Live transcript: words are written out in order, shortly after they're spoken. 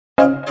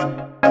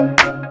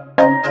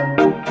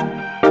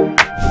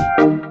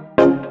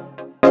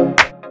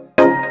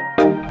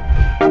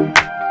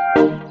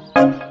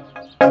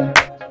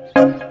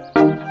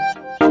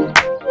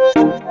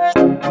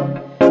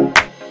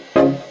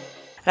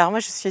Alors moi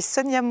je suis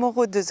Sonia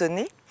Moreau de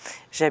Zonnet,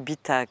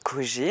 j'habite à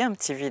Cogé, un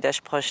petit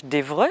village proche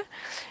d'Évreux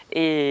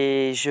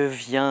et je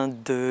viens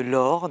de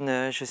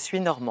l'Orne, je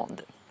suis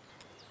normande.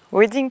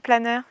 Wedding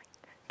planner,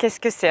 qu'est-ce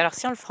que c'est? Alors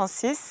si on le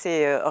francise,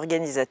 c'est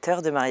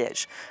organisateur de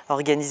mariage,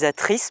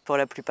 organisatrice pour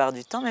la plupart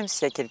du temps, même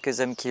s'il y a quelques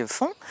hommes qui le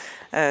font.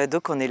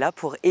 Donc on est là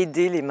pour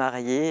aider les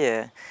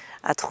mariés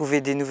à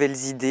trouver des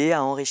nouvelles idées,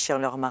 à enrichir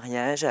leur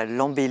mariage, à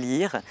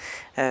l'embellir,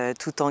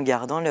 tout en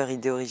gardant leur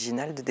idée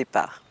originale de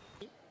départ.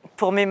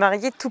 Pour mes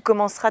mariés, tout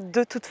commencera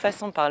de toute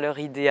façon par leur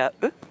idée à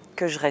eux,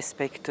 que je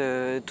respecte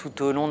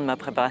tout au long de ma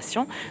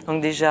préparation.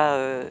 Donc déjà,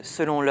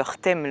 selon leur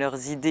thème,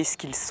 leurs idées, ce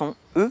qu'ils sont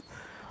eux.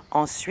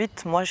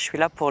 Ensuite, moi, je suis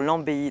là pour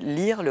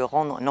l'embellir, le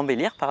rendre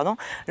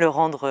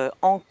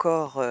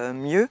encore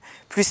mieux,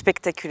 plus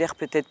spectaculaire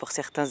peut-être pour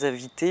certains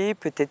invités,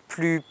 peut-être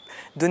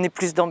donner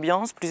plus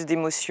d'ambiance, plus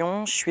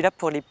d'émotion. Je suis là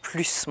pour les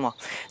plus, moi.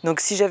 Donc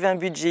si j'avais un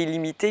budget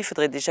illimité, il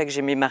faudrait déjà que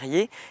j'ai mes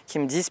mariés qui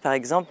me disent, par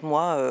exemple,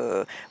 moi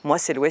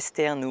c'est le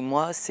western, ou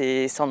moi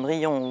c'est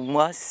Cendrillon, ou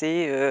moi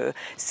c'est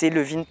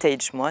le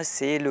vintage, moi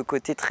c'est le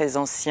côté très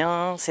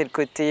ancien, c'est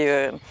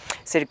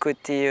le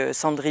côté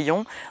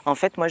Cendrillon. En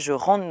fait, moi je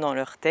rentre dans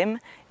leur thème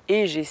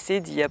et j'essaie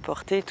d'y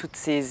apporter toutes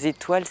ces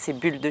étoiles, ces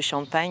bulles de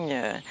champagne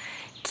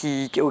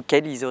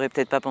auxquelles ils n'auraient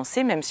peut-être pas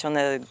pensé, même si on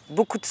a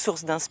beaucoup de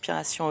sources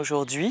d'inspiration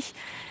aujourd'hui.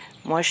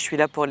 Moi, je suis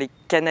là pour les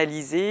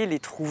canaliser, les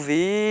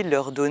trouver,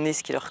 leur donner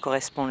ce qui leur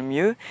correspond le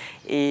mieux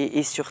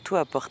et surtout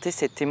apporter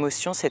cette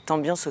émotion, cette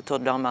ambiance autour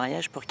de leur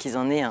mariage pour qu'ils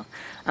en aient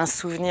un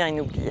souvenir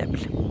inoubliable.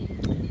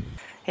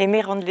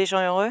 Aimer rendre les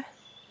gens heureux,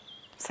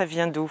 ça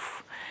vient d'où ?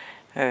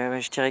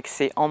 Je dirais que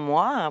c'est en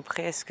moi.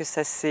 Après, est-ce que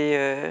ça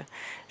c'est...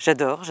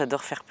 J'adore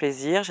faire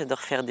plaisir,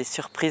 j'adore faire des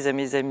surprises à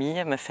mes amis,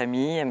 à ma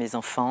famille, à mes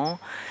enfants.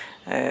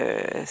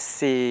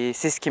 C'est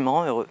ce qui me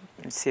rend heureux.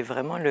 C'est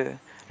vraiment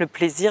le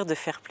plaisir de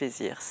faire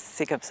plaisir.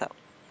 C'est comme ça.